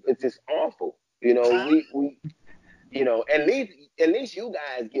like it's just awful. We at least you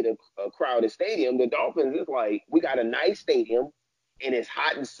guys get a crowded stadium. The Dolphins is like, we got a nice stadium and it's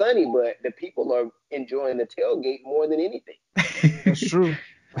hot and sunny, but the people are enjoying the tailgate more than anything. That's true.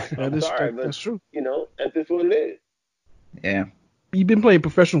 That's true. That's just what it is. Yeah. You've been playing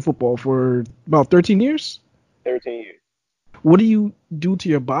professional football for about 13 years? 13 years. What do you do to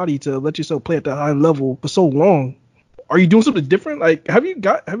your body to let yourself play at that high level for so long? Are you doing something different? Like, have you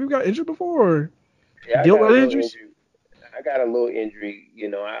got injured before? Or yeah, dealt with injuries? I got a little injury.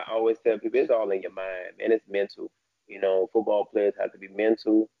 I always tell people it's all in your mind, and it's mental. Football players have to be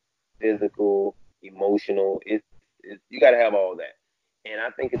mental, physical, emotional. You got to have all that. And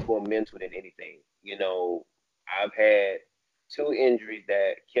I think it's more mental than anything. I've had 2 injuries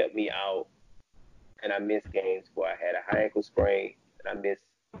that kept me out, and I missed games. I had a high ankle sprain, and I missed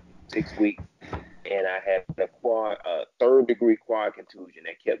 6 weeks. And I had a 3rd-degree quad contusion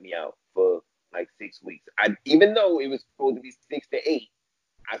that kept me out for like 6 weeks. Even though it was supposed to be 6 to 8,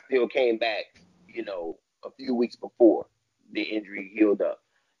 I still came back, a few weeks before the injury healed up.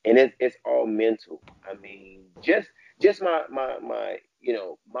 And it's all mental. I mean, just my my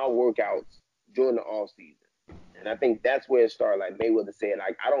workouts during the off season. And I think that's where it started. Like Mayweather said,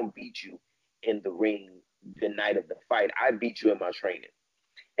 like, I don't beat you in the ring the night of the fight. I beat you in my training.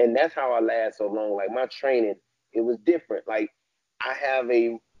 And that's how I last so long. Like my training, it was different. Like I have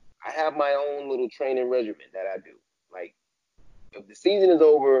my own little training regimen that I do. Like if the season is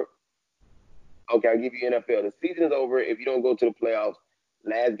over, okay, I'll give you NFL. The season is over. If you don't go to the playoffs,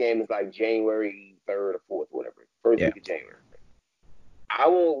 last game is like January 3rd or 4th, whatever. First week of January. I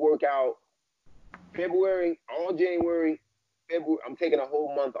won't work out February, all January, February. I'm taking a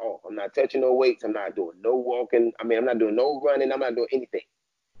whole month off. I'm not touching no weights. I'm not doing no walking. I mean, I'm not doing no running. I'm not doing anything.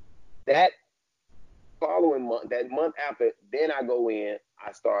 That following month, that month after, then I go in,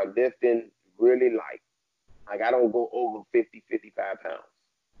 I start lifting really light. Like I don't go over 50, 55 pounds.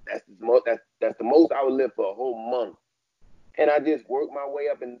 That's the most I would lift for a whole month. And I just work my way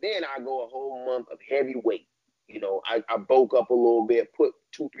up, and then I go a whole month of heavy weight. I bulk up a little bit, put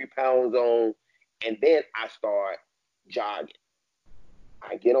 2-3 pounds on, and then I start jogging.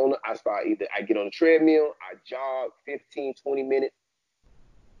 I get on the treadmill, I jog 15, 20 minutes,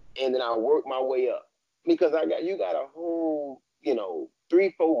 and then I work my way up. Because you got a whole,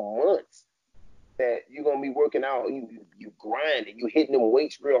 3-4 months that you're gonna be working out. You grinding, you hitting them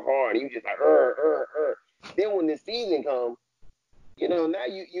weights real hard, and you just like Then when the season comes, now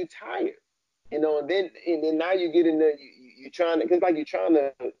you tired, and then now you get in there, you're trying to,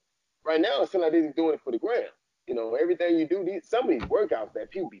 right now it seems like they're doing it for the gram. Everything you do, some of these workouts that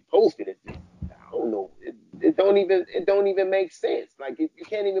people be posting is just, I don't know, it don't even make sense. Like you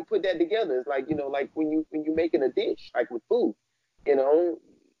can't even put that together. It's like, like when you making a dish, like with food,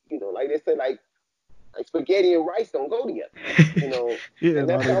 like they say, like Like spaghetti and rice don't go together, you know. Yeah, And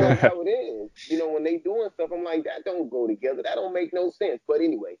no, that's they don't. how it is. You know, when they doing stuff, I'm like, that don't go together. That don't make no sense. But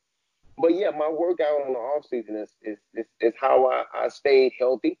anyway, but yeah, my workout on the off season is how I stayed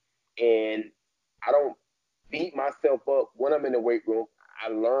healthy, and I don't beat myself up when I'm in the weight room. I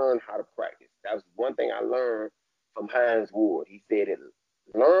learn how to practice. That was one thing I learned from Hines Ward. He said it,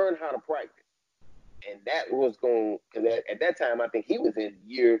 learn how to practice. And that was going, because at that time, I think he was in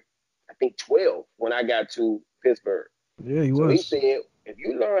year, I think 12 when I got to Pittsburgh. Yeah, he So he was. said, if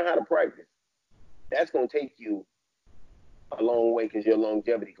you learn how to practice, that's going to take you a long way because your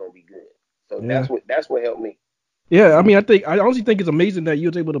longevity going to be good. So Yeah. that's what helped me. Yeah, I mean, I honestly think it's amazing that you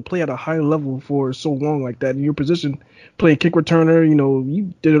was able to play at a high level for so long like that. In your position, playing kick returner,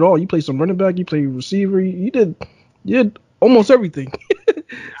 you did it all. You played some running back, you played receiver, you did almost everything. I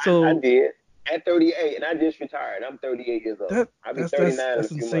So did at 38, and I just retired. I'm 38 years old. that I'll be that's 39 in a that's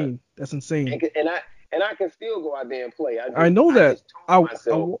few months, insane. That's insane. and I can still go out there and play. I know I that. just told I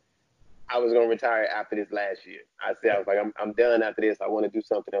myself I was gonna retire after this last year. I said I was like I'm done after this. I want to do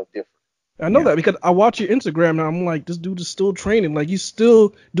something else different. I know that because I watch your Instagram and I'm like, this dude is still training. Like he's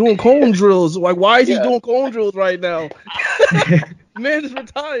still doing cone drills. Like why is he Yeah. doing cone drills right now? Man is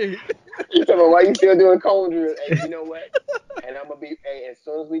retired. You talking about why you still doing cold drills? Hey, you know what? And I'm gonna be as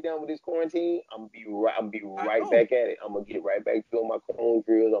soon as we done with this quarantine, I'm gonna be right know. back at it. I'm gonna get right back doing my cone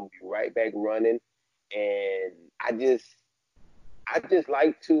drills. I'm gonna be right back running, and I just I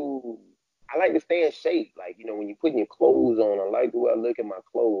like to stay in shape. Like, when you're putting your clothes on, I like the way I look at my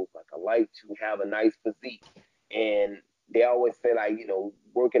clothes. Like, I like to have a nice physique. And they always say, like,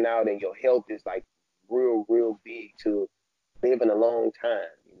 working out and your health is like real, real big to living a long time.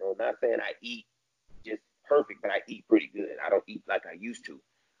 Not saying I eat just perfect, but I eat pretty good. I don't eat like I used to.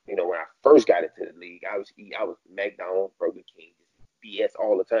 When I first got into the league, I was McDonald's, Burger King, BS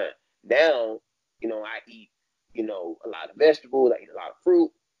all the time. Now, I eat, a lot of vegetables. I eat a lot of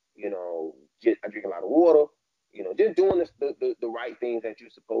fruit. I drink a lot of water. Just doing the right things that you're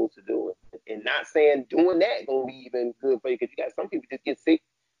supposed to do, and not saying doing that gonna be even good for you, because you got some people just get sick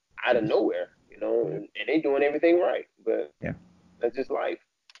out of nowhere, and they doing everything right, but Yeah. that's just life.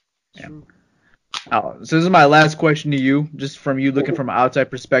 Yeah. So this is my last question to you, just from you looking from an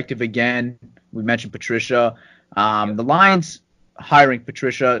outside perspective again. We mentioned Patricia. The Lions hiring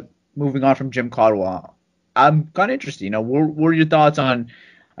Patricia, moving on from Jim Caldwell. I'm kind of interested. What are your thoughts on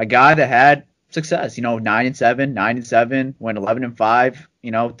a guy that had success? 9-7, 9-7, went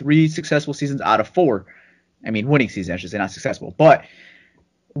 11-5. 3 successful seasons out of 4. I mean, winning season, I should say, not successful. But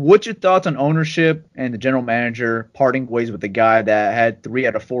what's your thoughts on ownership and the general manager parting ways with a guy that had 3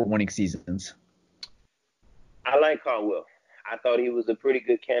 out of 4 winning seasons? I like Caldwell. I thought he was a pretty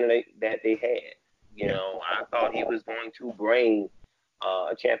good candidate that they had. I thought he was going to bring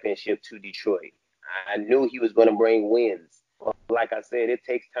a championship to Detroit. I knew he was going to bring wins. Like I said, it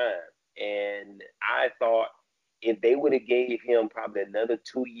takes time. And I thought if they would have gave him probably another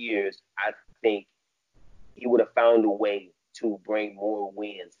 2 years, I think he would have found a way to bring more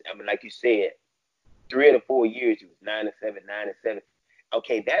wins. I mean, like you said, 3 of the 4 years, he was 9-7, 9-7.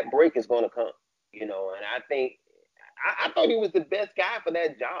 Okay, that break is going to come. And I think I thought he was the best guy for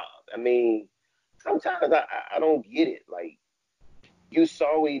that job. I mean, sometimes I don't get it. Like, you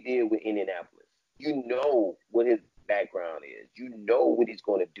saw what he did with Indianapolis. You know what his background is. You know what he's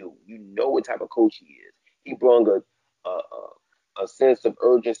going to do. You know what type of coach he is. He brought a sense of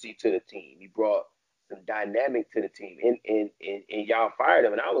urgency to the team. He brought some dynamic to the team. And y'all fired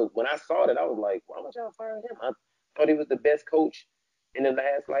him. And when I saw that, I was like, why would y'all fire him? I thought he was the best coach in the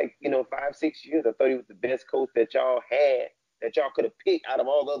last 5-6 years. I thought he was the best coach that y'all had, that y'all could have picked out of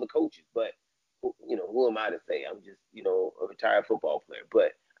all the other coaches. But who am I to say? I'm just a retired football player.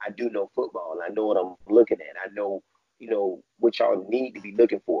 But I do know football, and I know what I'm looking at. I know what y'all need to be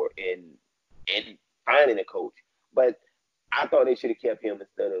looking for in finding a coach. But I thought they should have kept him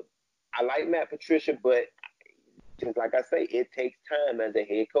instead of. I like Matt Patricia, but just like I say, it takes time as a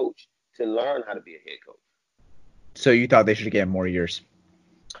head coach to learn how to be a head coach. So you thought they should have given more years?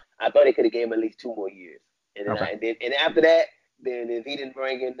 I thought they could have given him at least 2 more years. And then Okay. and after that, then if he didn't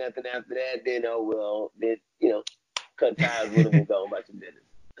bring in nothing after that, then cut ties with him and go about your business.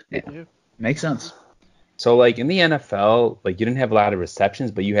 Yeah. Makes sense. So, like, in the NFL, like, you didn't have a lot of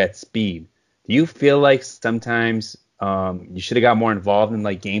receptions, but you had speed. Do you feel like sometimes you should have got more involved in,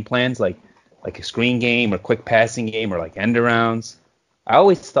 like, game plans, like a screen game or quick passing game or, like, end arounds? I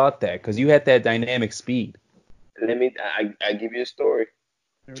always thought that because you had that dynamic speed. I give you a story.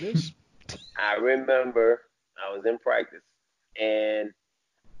 There it is. I remember I was in practice, and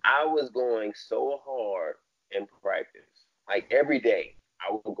I was going so hard in practice, like every day.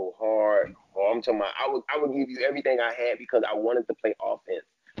 I would go hard. Or I'm talking about I would give you everything I had because I wanted to play offense.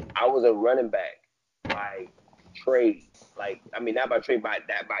 I was a running back by trade. Like, I mean, not by trade, by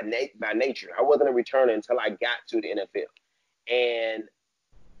nature. I wasn't a returner until I got to the NFL. And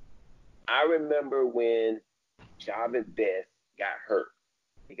I remember when Jarvis Best got hurt.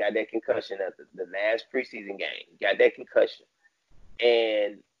 He got that concussion at the last preseason game. He got that concussion.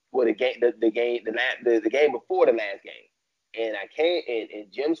 And the game before the last game. And I came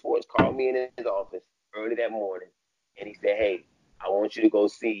and Jim Schwartz called me in his office early that morning, and he said, "Hey, I want you to go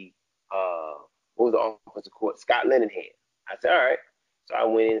see what was the offensive court, Scott Linehan." I said, "All right." So I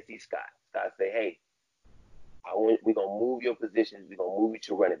went in to see Scott. Scott said, "Hey, we're gonna move your positions. We're gonna move you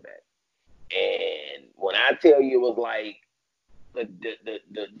to running back." And when I tell you, it was like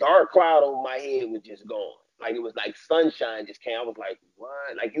the dark cloud over my head was just gone. Like, it was like sunshine just came. I was like,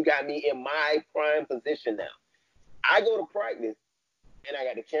 "What? Like, you got me in my prime position now." I go to practice, and I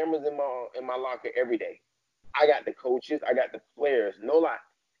got the cameras in my locker every day. I got the coaches. I got the players. No lie.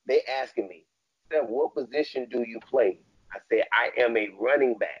 They asking me, "Steph, what position do you play?" I said, "I am a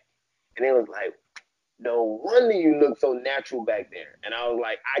running back." And they was like, "No wonder you look so natural back there." And I was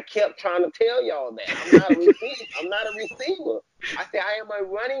like, I kept trying to tell y'all that. I'm not a receiver. I'm not a receiver. I said, I am a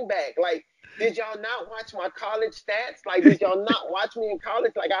running back. Like, did y'all not watch my college stats? Like, did y'all not watch me in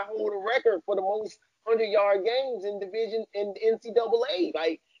college? Like, I hold a record for the most 100-yard games in division in NCAA.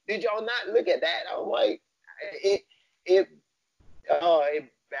 Like, did y'all not look at that? I was like, it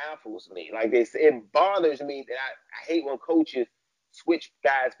baffles me. Like, it bothers me that I hate when coaches switch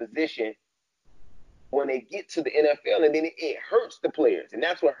guys' position when they get to the NFL, and then it hurts the players. And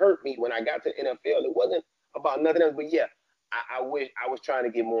that's what hurt me when I got to the NFL. It wasn't about nothing else, but yeah, I wish I was trying to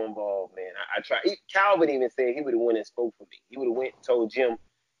get more involved, man. I tried. Calvin even said he would have went and spoke for me. He would have went and told Jim,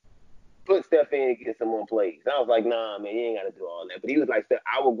 put Steph in and get some more plays. And I was like, nah, man, you ain't got to do all that. But he was like, Steph,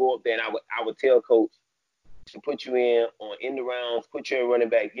 I would go up there and I would tell coach to put you in the rounds, put you in running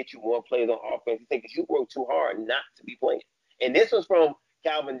back, get you more plays on offense. He said, because you work too hard not to be playing. And this was from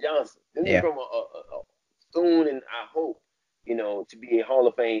Calvin Johnson. This is from a soon, and I hope, to be a Hall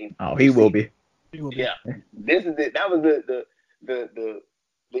of Fame. Oh, he will be. Yeah, this is it. That was the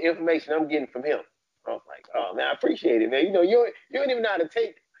information I'm getting from him. I was like, oh man, I appreciate it, man. You don't even know how to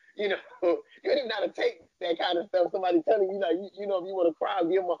take, you don't even know how to take that kind of stuff. Somebody telling you, like, if you want to cry,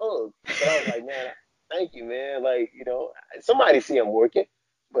 give him a hug. But I was like, man, thank you, man. Like, somebody see him working,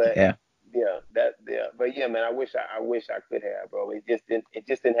 but but yeah, man, I wish I could have, bro. It just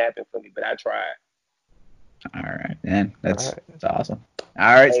didn't happen for me, but I tried. All right, man. That's awesome.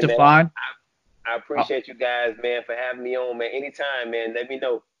 All right, hey, Stefan. Man, I appreciate you guys, man, for having me on, man. Anytime, man. Let me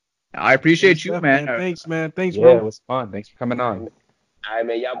know. I appreciate you, man. Thanks, man. Thanks, bro. Yeah, it was fun. Thanks for coming on. All right,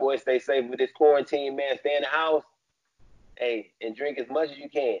 man. Y'all boys stay safe with this quarantine, man. Stay in the house. Hey, and drink as much as you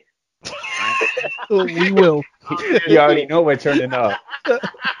can. We will. You already know we're turning up.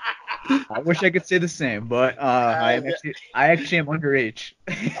 I wish I could say the same, but I actually am underage.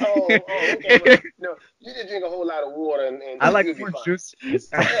 Okay. No, you just drink a whole lot of water and I like orange juice. Drink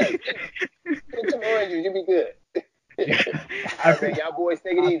some orange juice, you'll be good. All right, man, y'all boys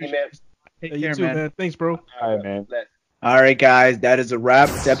take it easy, man. Take care, you too, man. Thanks, bro. All right, man. All right, guys, that is a wrap.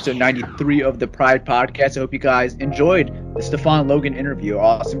 It's episode 93 of the Pride Podcast. I hope you guys enjoyed the Stefan Logan interview.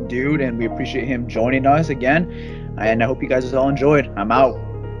 Awesome dude, and we appreciate him joining us again. And I hope you guys all enjoyed. I'm out.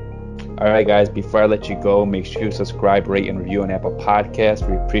 All right, guys, before I let you go, make sure you subscribe, rate, and review on Apple Podcasts.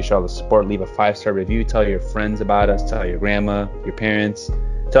 We appreciate all the support. Leave a 5-star review. Tell your friends about us. Tell your grandma, your parents.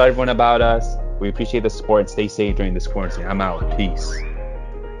 Tell everyone about us. We appreciate the support. Stay safe during this quarantine. I'm out. Peace.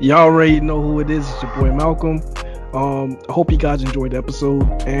 Y'all already know who it is. It's your boy Malcolm. I hope you guys enjoyed the episode.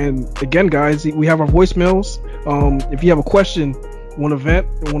 And again, guys, we have our voicemails. If you have a question, want to vent,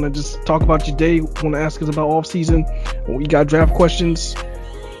 want to just talk about your day, want to ask us about off season, or you got draft questions,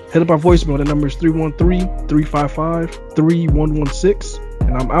 hit up our voicemail. The number is 313-355-3116.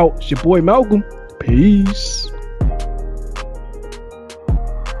 And I'm out. It's your boy Malcolm. Peace.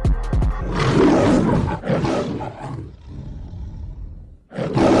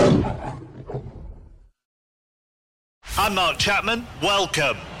 I'm Mark Chapman.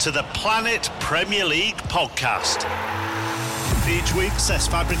 Welcome to the Planet Premier League podcast. Each week, Cesc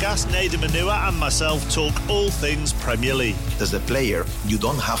Fabregas, Nader Manua and myself talk all things Premier League. As a player, you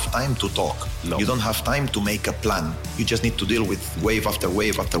don't have time to talk. No. You don't have time to make a plan. You just need to deal with wave after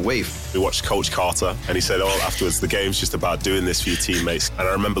wave after wave. We watched Coach Carter and he said, afterwards, the game's just about doing this for your teammates. And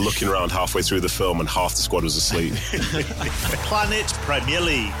I remember looking around halfway through the film and half the squad was asleep. Planet Premier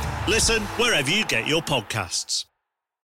League. Listen wherever you get your podcasts.